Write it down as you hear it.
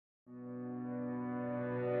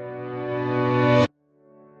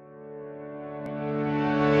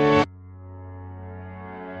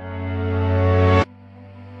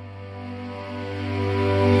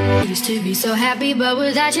used to be so happy, but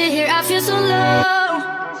without you here I feel so low.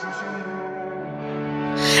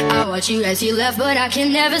 I watch you as you left, but I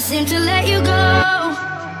can never seem to let you go.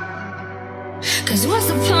 Cause once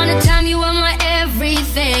upon a time you were my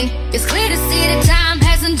everything. It's clear to see that time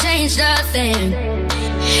hasn't changed a thing.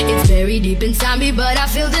 It's very deep inside me, but I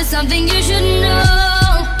feel there's something you should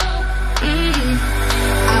know.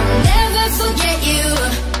 I will never forget you.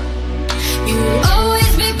 You will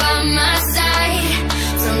always be by my side.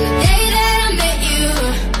 From the day that I met you,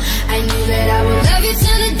 I knew that I would love you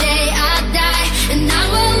till the day I die. And I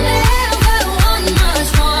will never want much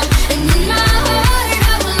more. And in my heart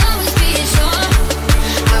I will always be sure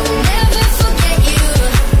I will never forget you.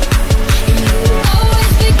 And you will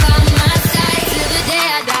always be by my side till the day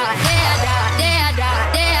I die. Day I die, day I die,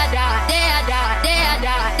 day I die, day I die, day I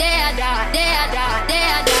die, day I die, day I die, day I die, day I die, day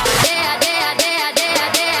I day I day I day I day I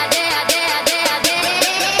day I day I day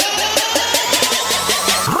I.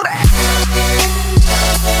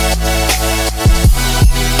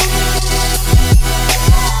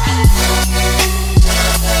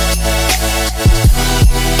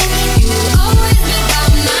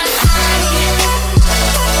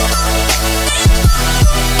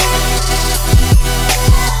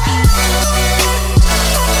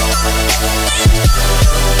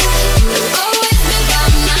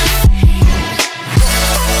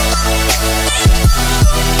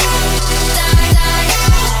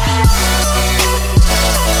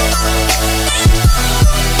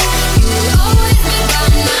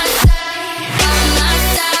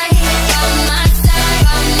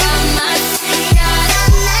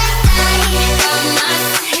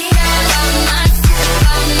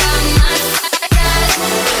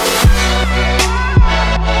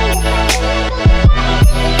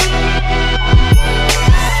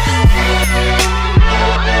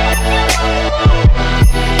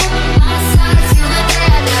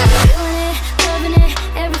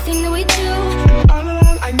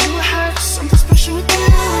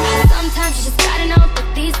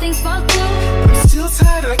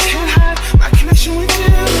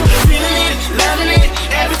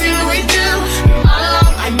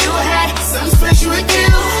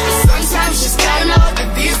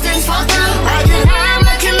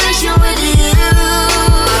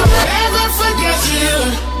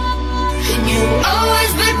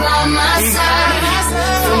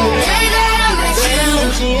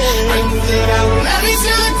 Love you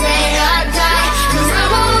too.